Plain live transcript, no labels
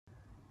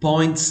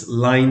Points,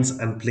 Lines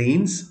and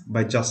Planes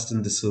by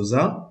Justin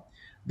D'Souza.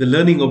 The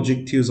learning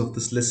objectives of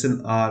this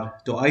lesson are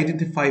to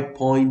identify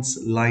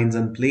points, lines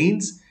and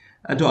planes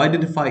and to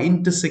identify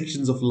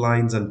intersections of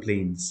lines and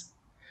planes.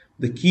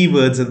 The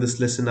keywords in this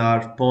lesson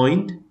are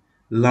point,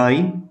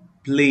 line,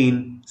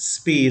 plane,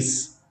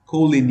 space,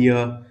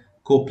 collinear,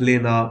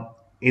 coplanar,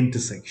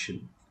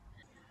 intersection.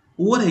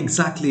 What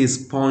exactly is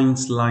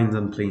points, lines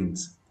and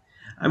planes?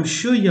 I'm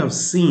sure you have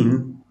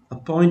seen a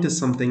point is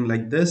something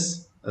like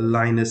this, a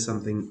line is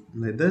something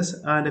like this,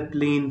 and a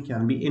plane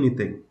can be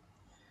anything.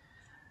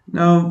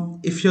 Now,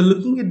 if you're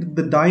looking at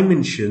the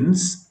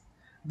dimensions,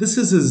 this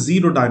is a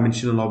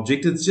zero-dimensional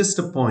object. It's just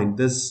a point.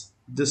 There's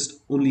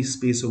just only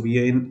space over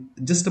here, in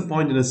just a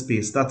point in a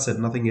space. That's it,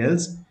 nothing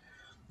else.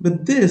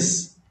 But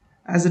this,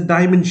 as a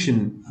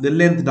dimension, the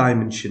length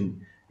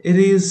dimension, it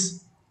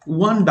is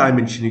one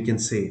dimension, you can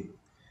say.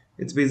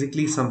 It's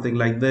basically something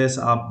like this,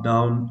 up,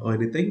 down, or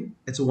anything.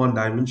 It's a one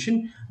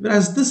dimension.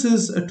 Whereas this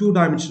is a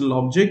two-dimensional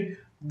object.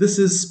 This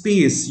is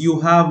space. You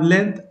have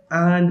length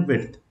and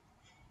width.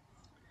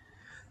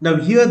 Now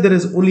here there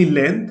is only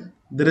length.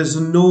 There is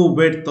no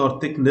width or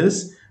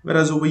thickness.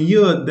 Whereas over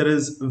here there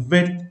is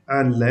width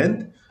and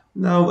length.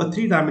 Now a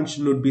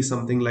three-dimension would be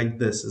something like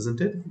this,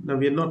 isn't it? Now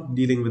we are not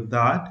dealing with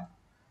that.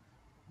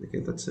 Okay,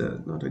 that's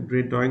not a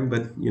great drawing,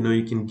 but you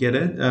can get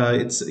it.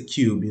 It's a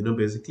cube,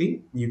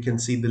 basically. You can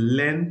see the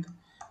length,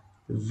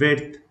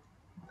 width,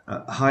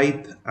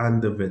 height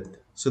and the width.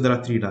 So there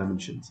are three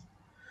dimensions.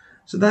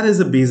 So that is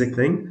a basic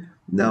thing.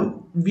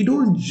 Now we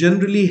don't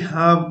generally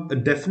have a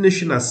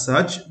definition as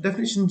such.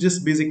 Definition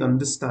just basic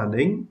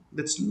understanding.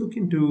 Let's look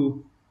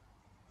into,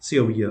 see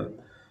over here.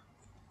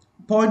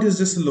 Point is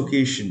just a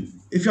location.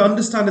 If you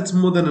understand, it's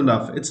more than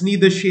enough. It's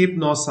neither shape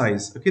nor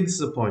size. Okay, this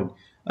is a point.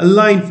 A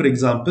line, for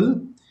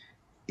example,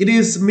 it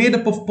is made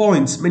up of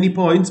points, many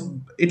points,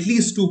 at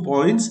least 2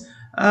 points,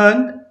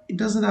 and it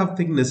doesn't have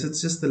thickness.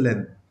 It's just the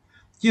length.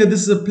 Here,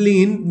 this is a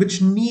plane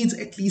which needs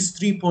at least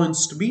 3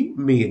 points to be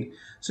made.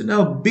 So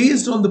now,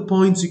 based on the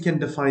points, you can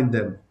define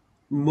them.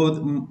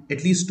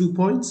 At least 2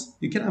 points.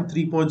 You can have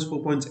 3 points,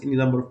 4 points, any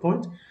number of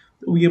points.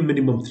 We have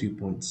minimum 3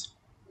 points.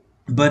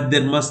 But they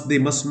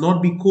must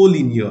not be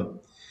collinear.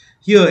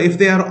 Here, if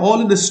they are all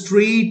in a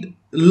straight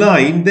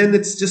line, then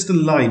it's just a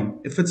line.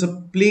 If it's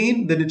a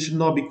plane, then it should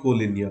not be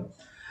collinear.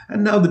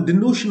 And now the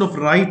denotation of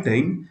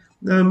writing.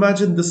 Now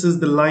imagine this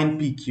is the line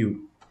PQ.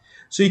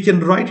 So you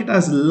can write it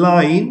as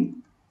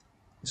line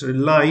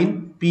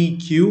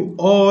PQ,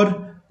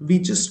 or we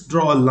just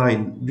draw a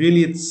line.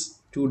 Really it's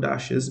 2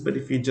 dashes, but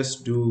if you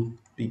just do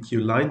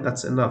PQ line,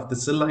 that's enough. This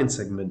is a line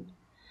segment.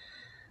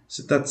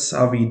 So that's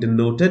how we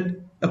denote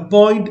it. A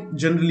point,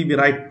 generally we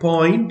write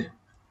point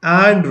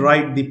and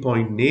write the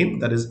point name,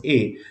 that is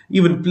A.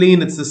 Even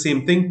plane, it's the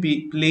same thing,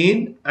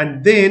 plane,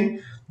 and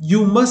then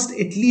you must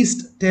at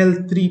least tell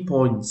 3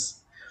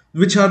 points,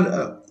 which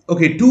are,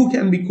 okay, 2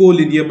 can be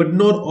collinear, but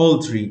not all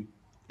 3.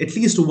 At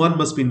least 1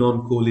 must be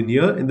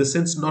non-collinear, in the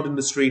sense not in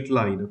a straight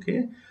line,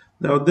 okay?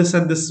 Now this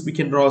and this, we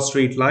can draw a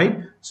straight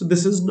line, so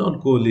this is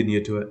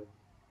non-collinear to it.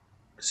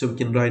 So we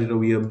can write it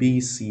over here,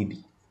 B, C,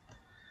 D.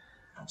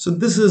 So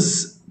this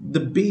is the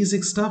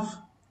basic stuff.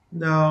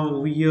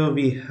 Now here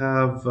we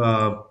have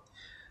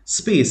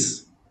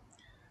space.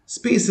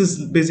 Space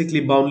is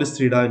basically boundless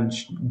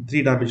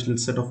three-dimensional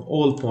set of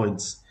all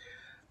points.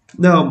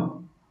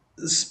 Now,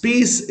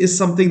 space is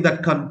something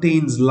that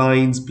contains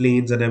lines,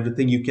 planes, and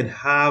everything. You can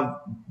have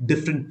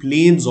different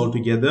planes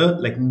altogether,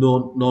 like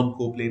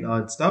non-coplanar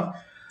and stuff.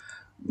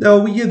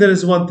 Now, here there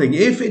is one thing.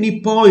 If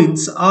any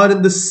points are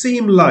in the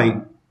same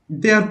line,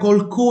 they are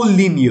called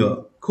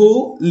collinear.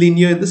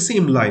 Collinear in the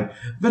same line.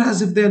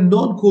 Whereas if they are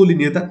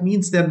non-collinear, that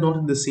means they are not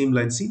in the same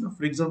line. See now,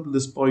 for example,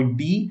 this point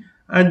D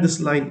and this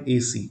line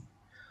AC.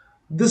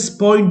 This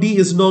point D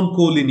is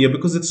non-collinear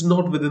because it's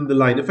not within the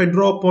line. If I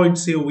draw a point,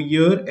 say over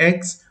here,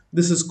 X,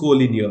 this is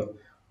collinear.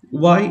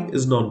 Y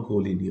is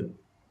non-collinear.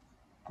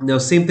 Now,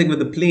 same thing with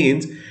the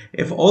planes.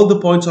 If all the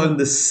points are in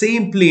the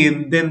same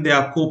plane, then they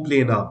are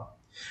coplanar.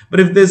 But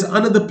if there's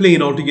another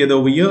plane altogether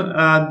over here,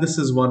 and this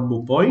is one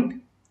more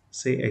point,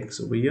 say X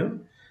over here.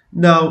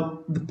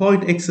 Now, the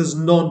point X is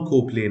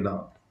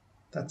non-coplanar.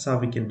 That's how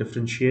we can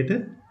differentiate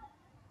it.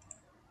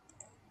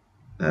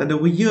 And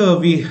over here,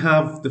 we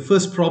have the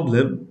first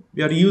problem.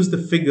 We have to use the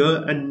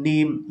figure and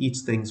name each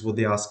thing, what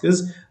they ask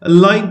us. A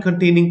line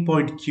containing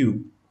point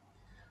Q.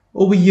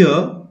 Over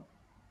here,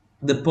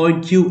 the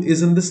point Q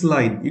is in this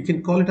line. You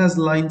can call it as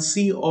line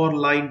C or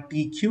line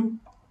PQ,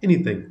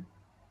 anything.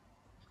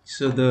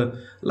 So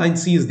the line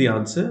C is the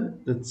answer.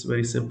 That's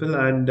very simple.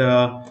 And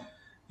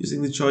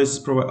using the choices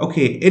provided.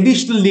 Okay,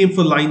 additional name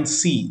for line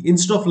C.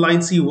 Instead of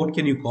line C, what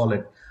can you call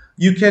it?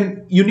 You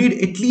need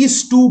at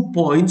least 2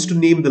 points to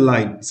name the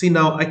line. See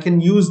now, I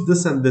can use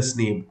this and this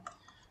name.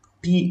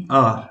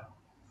 PR.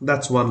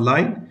 That's one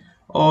line.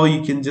 Or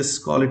you can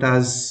just call it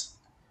as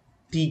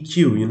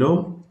PQ,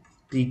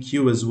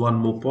 PQ is one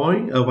more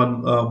point,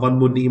 one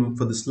more name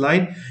for this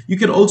line. You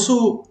can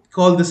also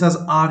call this as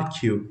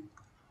RQ.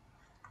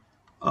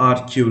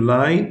 RQ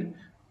line.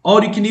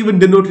 Or you can even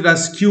denote it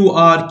as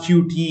QR,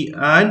 QT,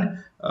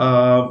 and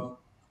uh,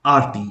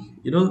 RT.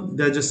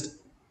 They're just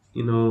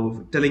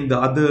telling the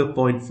other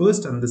point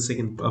first and the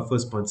second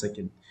first point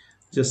second,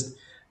 just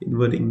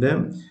inverting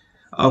them.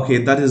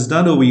 Okay, that is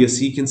done over here.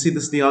 So you can see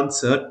this is the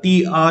answer.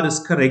 TR is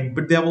correct,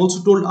 but they have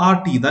also told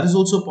RT. That is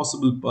also a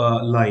possible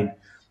line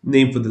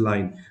name for the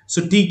line.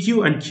 So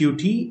TQ and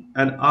QT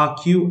and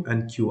RQ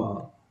and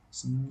QR.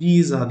 So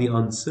these are the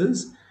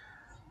answers.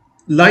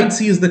 Line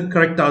C is the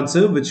correct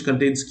answer, which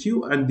contains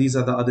Q, and these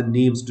are the other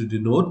names to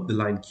denote the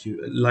line Q,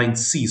 line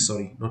C.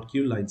 Sorry, not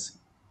Q, line C.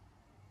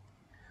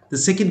 The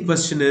second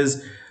question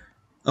is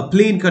a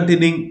plane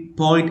containing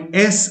point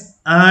S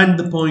and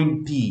the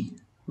point T.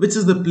 Which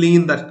is the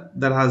plane that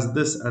has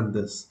this and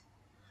this?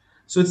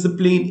 So it's the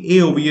plane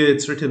A over here.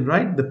 It's written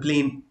right, the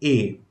plane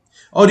A,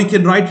 or you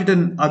can write it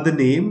in other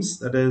names.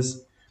 That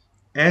is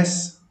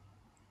STR,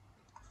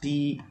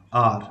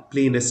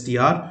 plane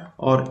STR,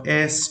 or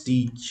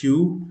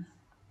STQ,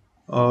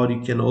 or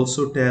you can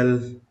also tell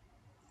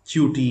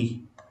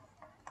QT.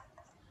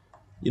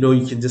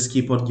 You can just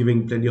keep on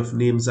giving plenty of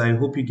names. I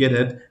hope you get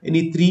it.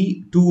 Any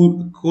three,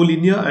 two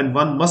collinear, and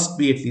one must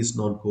be at least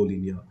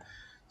non-collinear.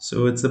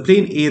 So it's the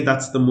plane A,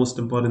 that's the most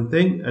important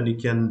thing. And you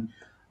can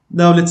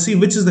now let's see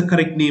which is the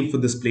correct name for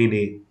this plane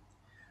A.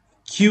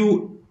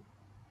 Q,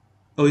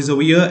 oh, is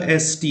over here.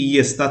 ST,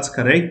 yes, that's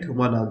correct.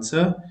 One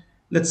answer.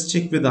 Let's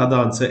check with the other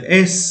answer.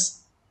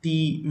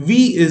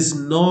 STV is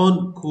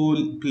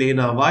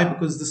non-coplanar. Why?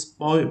 Because this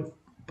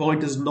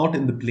point is not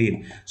in the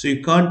plane. So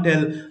you can't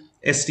tell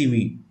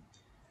STV.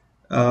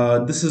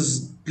 This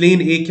is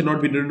plane A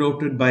cannot be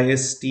denoted by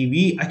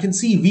STV. I can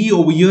see V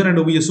over here and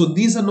over here. So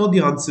these are not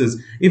the answers.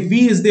 If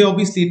V is there,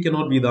 obviously it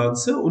cannot be the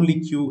answer. Only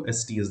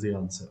QST is the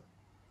answer.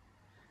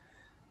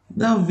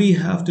 Now we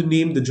have to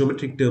name the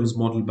geometric terms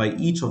modeled by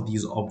each of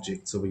these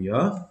objects over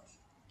here.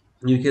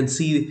 You can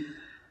see,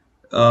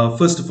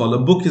 first of all, a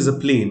book is a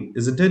plane,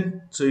 isn't it?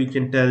 So you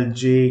can tell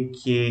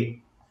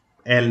JKL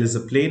is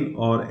a plane,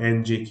 or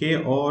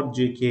NJK, or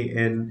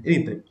JKN,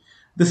 anything.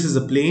 This is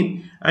a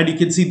plane, and you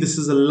can see this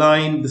is a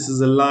line, this is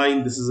a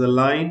line, this is a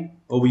line.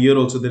 Over here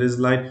also there is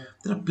line.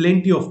 There are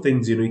plenty of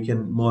things you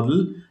can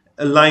model.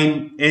 A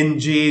line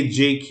NJ,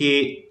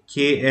 JK,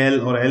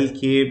 KL, or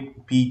LK,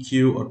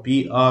 PQ, or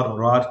PR, or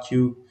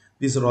RQ.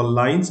 These are all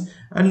lines.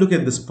 And look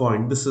at this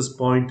point. This is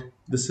point,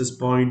 this is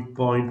point,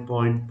 point,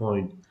 point,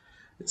 point.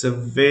 It's a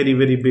very,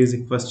 very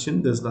basic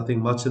question. There's nothing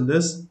much in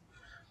this.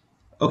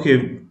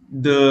 Okay,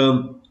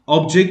 the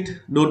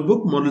object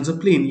notebook models a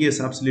plane. Yes,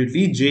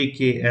 absolutely.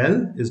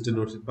 JKL is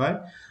denoted by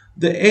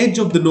the edge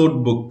of the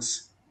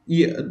notebooks.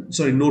 Yeah,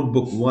 sorry,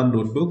 notebook, one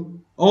notebook.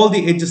 All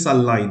the edges are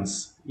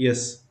lines.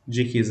 Yes,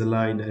 JK is a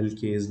line,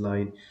 LK is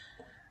line.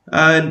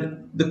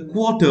 And the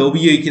quarter, over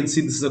here you can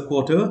see this is a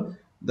quarter.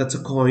 That's a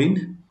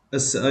coin.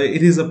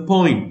 It is a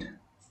point.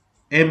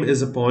 M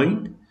is a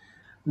point.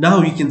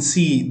 Now you can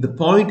see the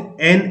point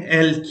N,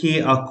 L,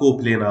 K are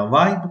coplanar.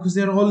 Why? Because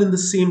they're all in the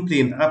same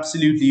plane.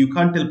 Absolutely. You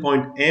can't tell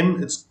point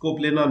M, it's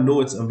coplanar.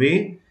 No, it's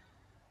away.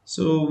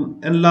 So,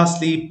 and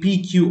lastly,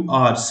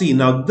 PQR. See,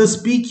 now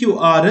this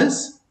PQR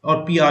is,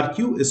 or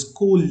PRQ is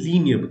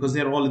collinear because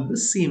they're all in the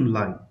same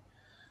line.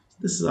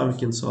 This is how we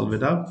can solve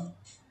it out.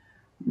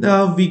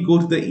 Now we go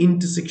to the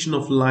intersection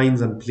of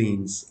lines and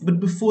planes. But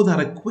before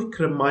that, a quick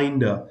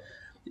reminder.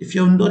 If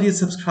you have not yet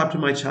subscribed to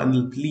my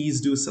channel,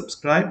 please do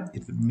subscribe.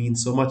 It would mean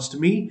so much to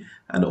me.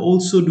 And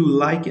also do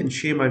like and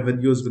share my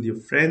videos with your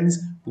friends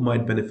who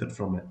might benefit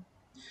from it.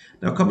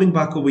 Now coming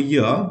back over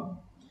here,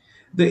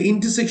 the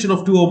intersection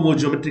of two or more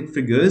geometric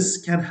figures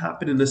can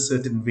happen in a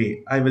certain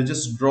way. I will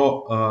just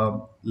draw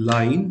a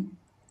line.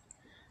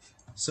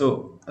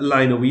 So a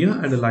line over here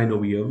and a line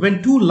over here.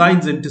 When two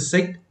lines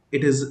intersect,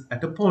 it is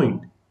at a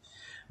point.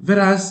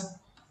 Whereas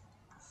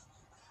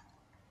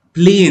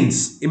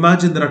planes,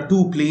 imagine there are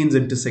two planes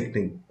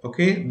intersecting,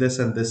 okay, this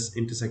and this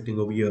intersecting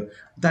over here.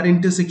 That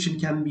intersection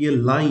can be a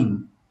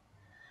line,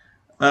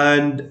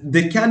 and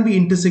there can be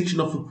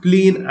intersection of a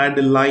plane and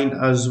a line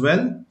as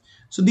well.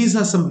 So these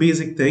are some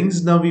basic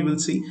things. Now we will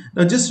see.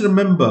 Now just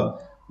remember,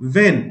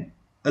 when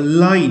a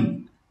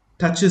line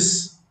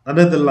touches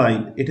another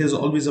line, it is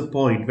always a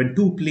point. When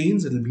two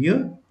planes, it will be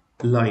a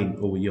line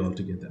over here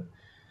altogether.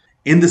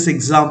 In this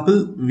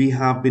example, we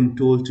have been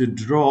told to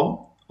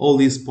draw all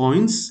these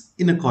points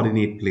in a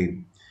coordinate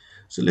plane.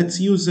 So let's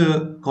use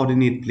a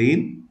coordinate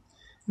plane.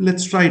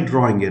 Let's try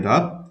drawing it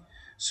up.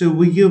 So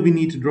over here we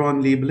need to draw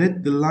and label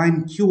it. The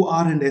line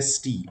QR and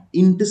ST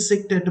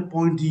intersect at a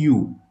point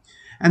U.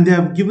 And they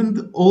have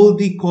given all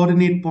the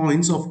coordinate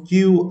points of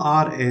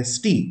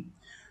QRST.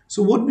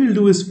 So what we'll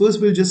do is first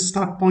we'll just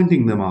start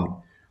pointing them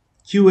out.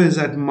 Q is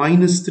at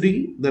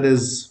 -3, that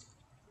is,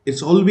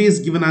 it's always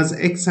given as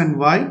X and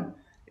Y.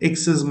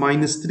 X is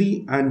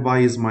 -3 and Y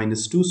is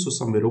 -2, so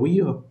somewhere over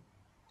here.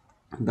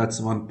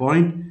 That's 1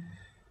 point.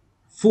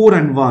 4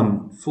 and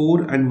 1,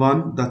 4 and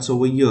 1, that's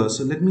over here.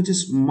 So let me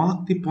just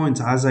mark the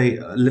points as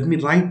let me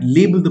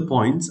label the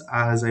points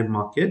as I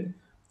mark it.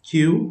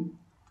 Q,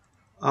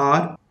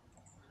 R.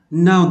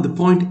 Now the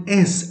point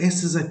S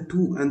is at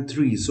 2 and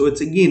 3. So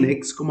it's again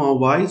X,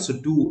 Y, so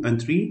 2 and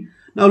 3.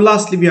 Now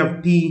lastly we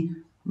have T.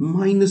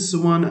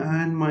 -1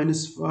 and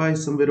 -5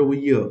 somewhere over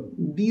here.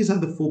 These are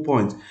the 4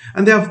 points.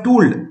 And they have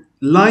told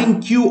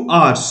line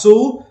QR.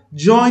 So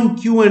join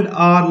Q and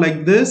R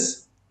like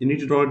this. You need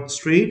to draw it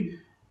straight.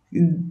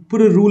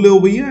 Put a ruler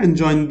over here and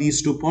join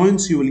these 2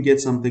 points. You will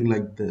get something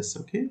like this.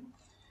 Okay.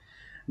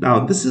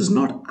 Now, this is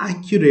not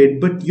accurate,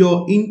 but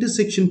your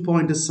intersection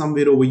point is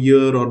somewhere over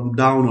here or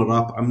down or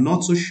up. I'm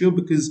not so sure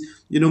because,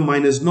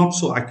 mine is not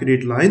so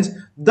accurate lines.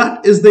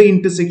 That is the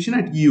intersection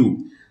at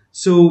U.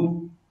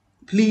 So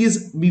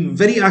please be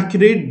very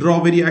accurate,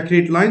 draw very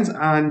accurate lines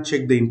and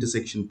check the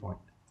intersection point.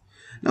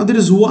 Now there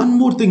is one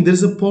more thing. There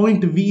is a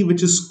point V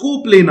which is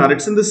coplanar.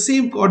 It's in the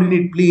same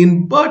coordinate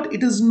plane, but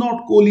it is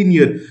not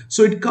collinear.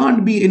 So it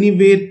can't be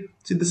anywhere.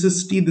 See, this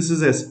is T, this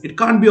is S. It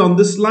can't be on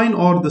this line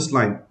or this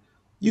line.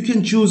 You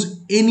can choose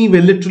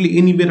anywhere, literally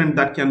anywhere, and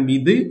that can be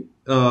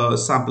the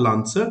sample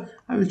answer.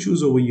 I will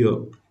choose over here.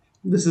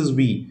 This is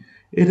V.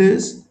 It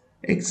is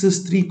x is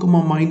 3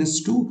 comma minus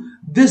 2.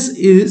 This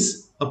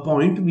is a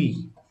point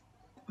V.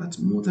 That's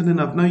more than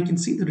enough. Now you can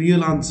see the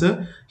real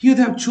answer. Here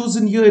they have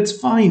chosen here, it's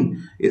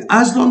fine.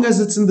 As long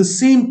as it's in the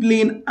same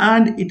plane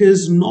and it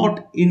is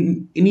not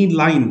in any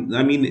line.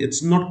 I mean,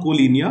 it's not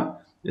collinear,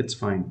 it's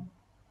fine.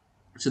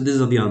 So these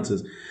are the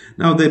answers.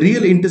 Now the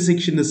real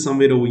intersection is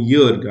somewhere over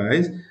here,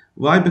 guys.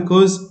 Why?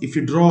 Because if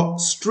you draw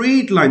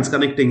straight lines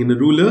connecting in a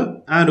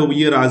ruler and over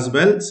here as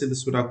well, say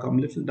this would have come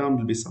a little down,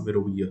 will be somewhere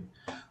over here.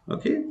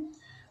 Okay,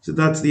 so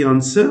that's the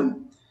answer.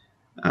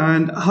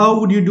 And how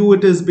would you do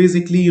it is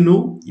basically,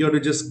 you have to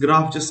just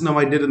graph, just now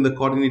I did in the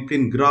coordinate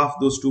plane, graph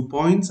those 2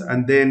 points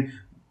and then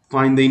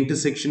find the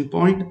intersection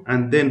point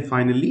and then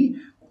finally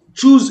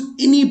choose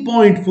any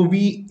point for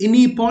V,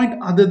 any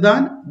point other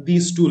than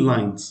these two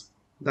lines.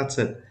 That's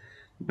it.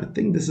 I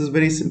think this is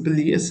very simple.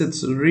 Yes,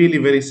 it's really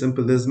very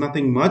simple. There's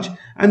nothing much.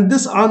 And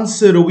this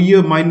answer over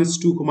here,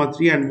 -2,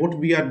 3, and what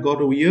we had got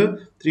over here,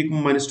 3,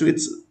 -2,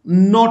 it's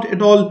not at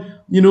all,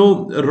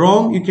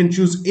 wrong. You can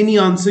choose any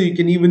answer. You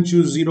can even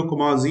choose 0,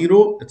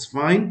 0. It's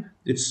fine.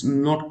 It's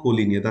not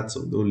collinear. That's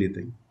the only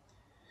thing.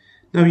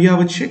 Now you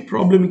have a check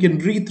problem. You can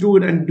read through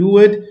it and do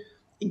it.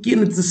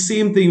 Again, it's the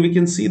same thing. We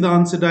can see the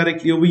answer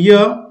directly over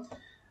here.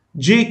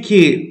 J,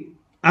 K,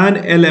 and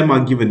LM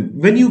are given.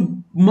 When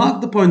you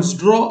mark the points,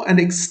 draw and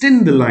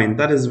extend the line.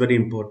 That is very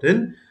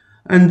important.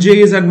 And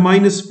J is at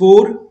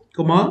 -4,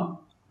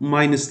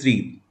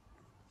 -3.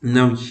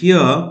 Now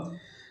here,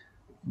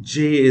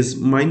 J is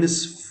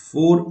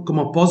 -4,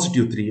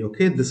 +3.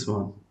 Okay, this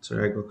one.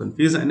 Sorry, I got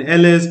confused. And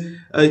L is,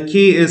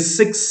 K is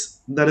 6.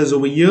 That is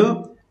over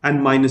here.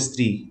 And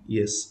 -3.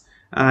 Yes.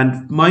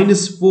 And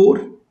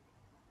 -4.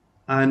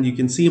 And you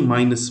can see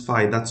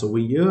 -5, that's over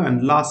here.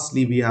 And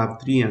lastly, we have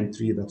 3 and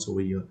 3, that's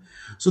over here.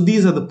 So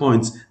these are the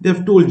points.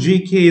 They've told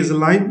JK is a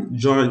line,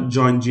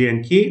 join J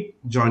and K,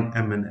 join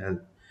M and L.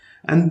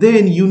 And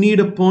then you need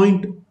a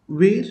point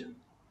where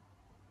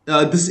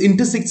this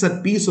intersects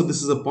at P, so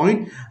this is a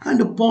point. And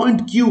a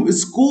point Q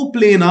is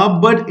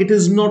coplanar, but it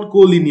is not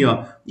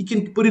collinear. You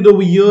can put it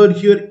over here,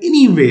 here,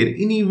 anywhere.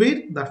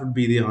 That would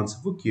be the answer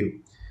for Q.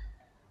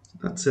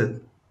 That's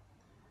it.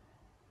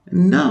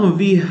 Now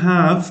we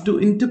have to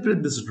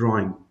interpret this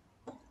drawing.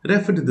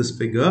 Refer to this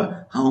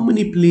figure. How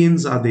many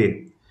planes are there?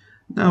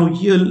 Now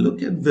here,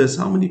 look at this.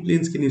 How many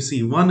planes can you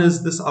see? One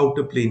is this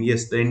outer plane.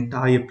 Yes, the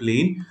entire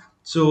plane.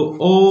 So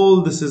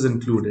all this is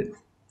included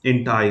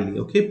entirely.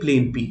 Okay,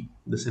 plane P,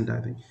 this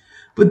entire thing.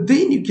 But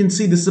then you can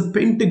see this is a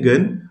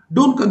pentagon.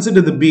 Don't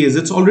consider the base.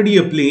 It's already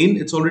a plane.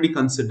 It's already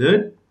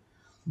considered.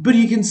 But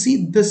you can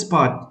see this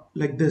part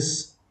like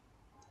this.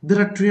 There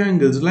are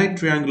triangles, like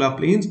triangular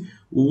planes.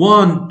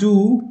 1,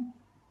 2,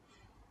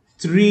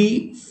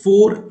 3,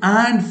 4,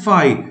 and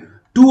 5.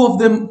 Two of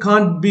them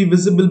can't be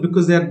visible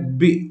because they are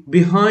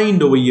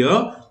behind over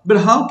here. But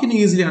how can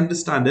you easily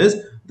understand is,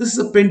 this is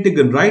a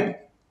pentagon, right?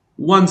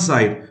 One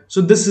side.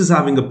 So this is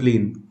having a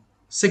plane.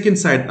 Second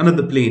side,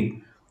 another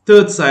plane.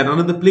 Third side,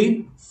 another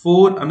plane.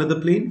 4, another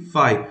plane.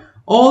 5.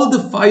 All the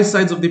 5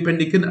 sides of the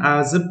pentagon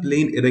as a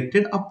plane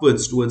erected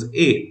upwards towards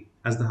A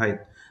as the height.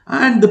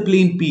 And the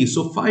plane P.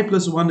 So 5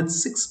 plus 1,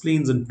 it's 6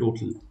 planes in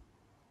total.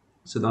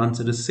 So the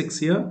answer is 6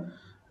 here.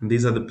 And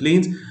these are the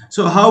planes.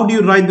 So how do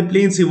you write the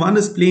planes? See, one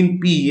is plane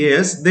P,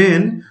 yes.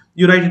 Then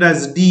you write it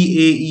as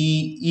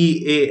DAE,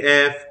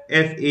 EAF,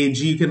 FAG.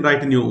 You can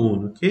write in your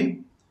own, okay?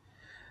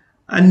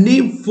 And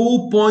name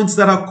 4 points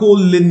that are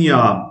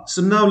collinear.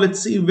 So now let's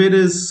see where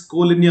is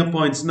collinear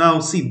points. Now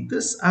see,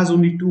 this has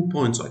only 2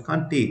 points, so I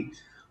can't take.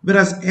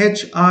 Whereas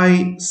H,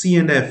 I, C,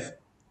 and F,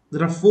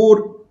 there are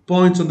 4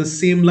 points on the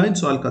same line,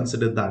 so I'll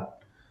consider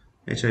that.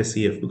 H, I,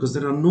 C, F, because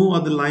there are no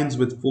other lines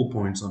with 4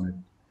 points on it.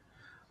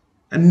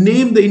 And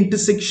name the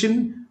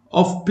intersection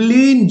of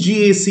plane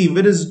GAC.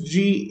 Where is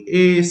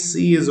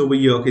GAC is over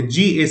here. Okay,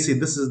 GAC,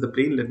 this is the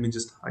plane. Let me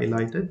just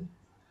highlight it.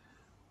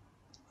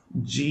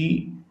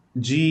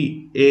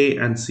 G, A,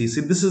 and C.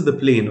 See, this is the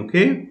plane,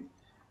 okay?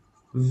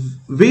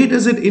 Where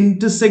does it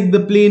intersect the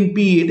plane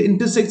P? It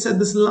intersects at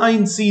this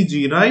line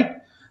CG, right?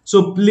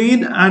 So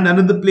plane and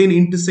another plane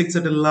intersects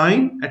at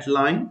line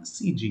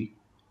CG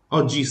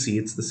or GC.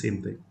 It's the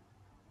same thing.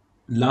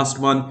 Last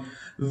one,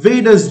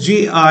 Where does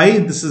JI,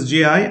 this is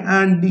JI,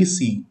 and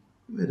DC?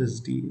 Where is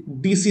D?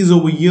 DC is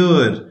over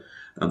here.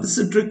 Now this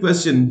is a trick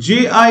question.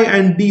 JI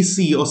and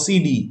DC or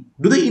CD,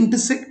 do they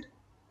intersect?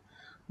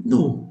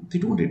 No, they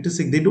don't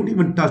intersect. They don't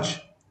even touch.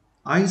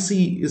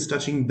 IC is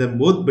touching them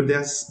both, but they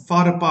are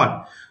far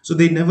apart. So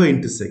they never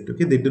intersect.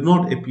 Okay, they do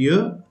not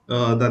appear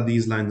that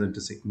these lines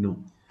intersect.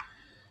 No.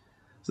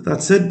 So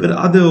that's it. But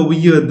other over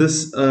here,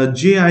 this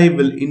JI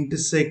will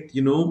intersect,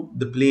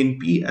 the plane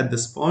P at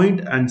this point,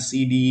 and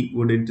CD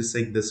would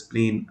intersect this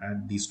plane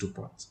at these 2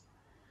 points.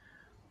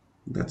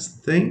 That's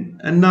the thing.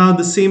 And now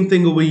the same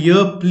thing over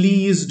here.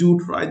 Please do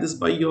try this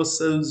by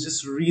yourselves.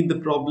 Just read the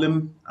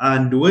problem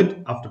and do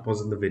it after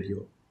pausing the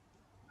video.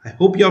 I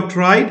hope you have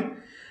tried.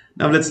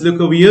 Now let's look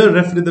over here.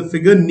 Refer to the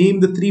figure. Name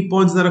the 3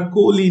 points that are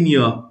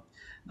collinear.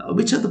 Now,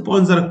 which are the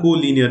points that are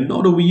collinear?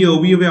 Not over here.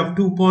 Over here we have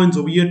 2 points.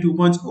 Over here 2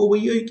 points. Over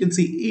here you can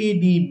see A,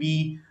 D,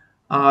 B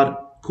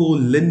are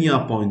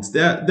collinear points.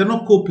 They're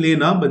not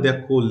coplanar, but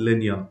they're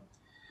collinear.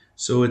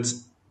 So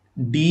it's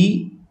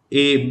D,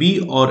 A, B,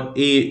 or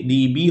A,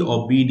 D, B,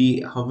 or B,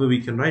 D. However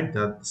we can write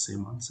that, the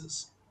same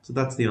answers. So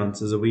that's the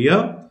answers over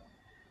here.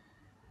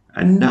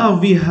 And now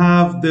we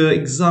have the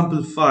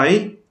example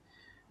 5.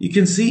 You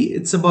can see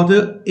it's about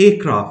an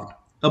aircraft.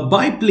 A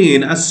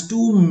biplane has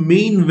 2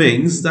 main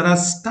wings that are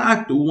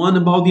stacked one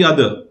above the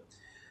other.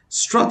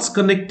 Struts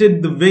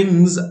connected the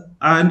wings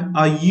and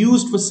are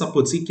used for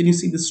support. See, can you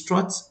see the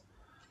struts?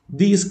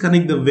 These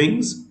connect the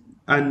wings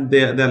and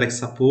they're like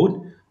support.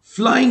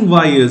 Flying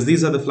wires,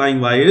 these are the flying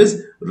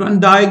wires, run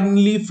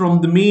diagonally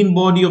from the main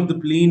body of the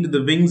plane to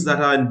the wings that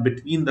are in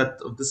between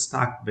that of the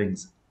stacked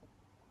wings.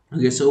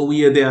 Okay, so over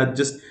here they are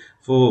just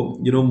for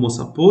more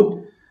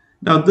support.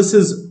 Now this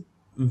is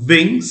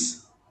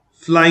wings,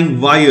 flying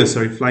wires,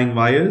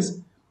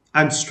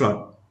 and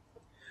strut.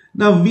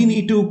 Now we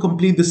need to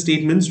complete the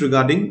statements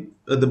regarding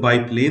the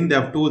biplane. They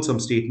have told some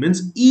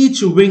statements.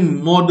 Each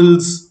wing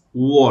models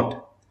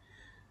what?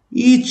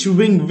 Each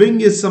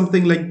wing is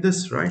something like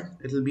this, right?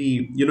 It'll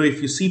be,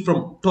 if you see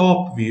from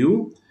top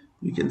view,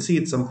 you can see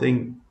it's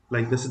something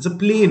like this. It's a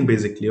plane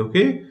basically,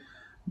 okay?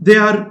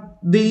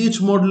 They each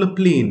model a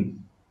plane.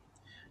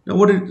 Now,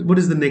 what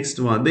is the next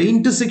one? The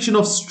intersection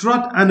of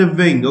strut and a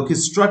wing. Okay,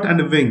 strut and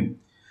a wing.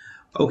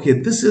 Okay,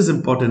 this is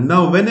important.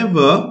 Now,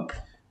 whenever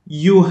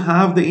you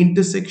have the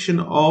intersection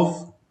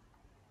of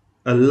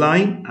a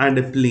line and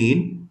a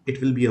plane,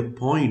 it will be a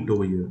point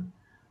over here,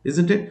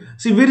 isn't it?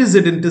 See, where is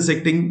it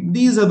intersecting?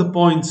 These are the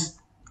points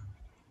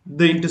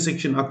the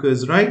intersection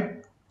occurs,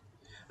 right?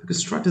 Because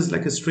strut is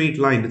like a straight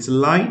line. It's a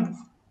line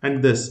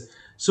and this.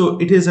 So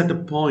it is at a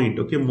point,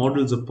 okay?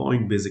 Models a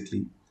point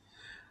basically.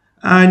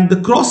 And the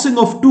crossing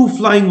of 2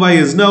 flying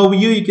wires. Now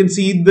here you can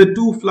see the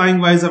 2 flying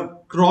wires have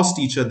crossed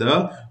each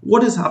other.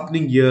 What is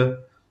happening here?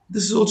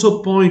 This is also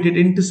a point. It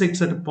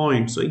intersects at a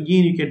point. So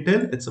again, you can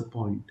tell it's a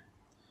point.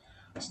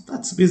 So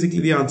that's basically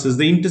the answers.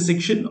 The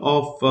intersection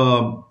of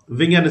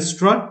wing and a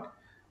strut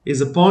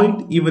is a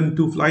point. Even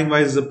 2 flying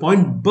wires is a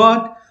point.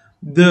 But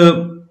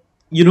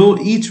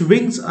each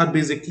wings are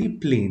basically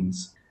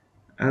planes.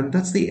 And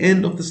that's the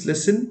end of this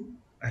lesson.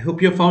 I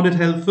hope you found it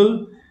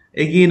helpful.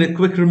 Again, a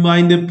quick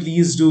reminder,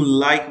 please do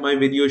like my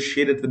video,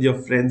 share it with your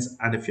friends,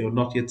 and if you're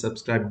not yet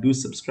subscribed, do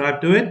subscribe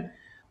to it.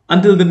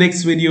 Until the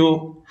next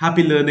video,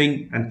 happy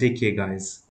learning and take care, guys.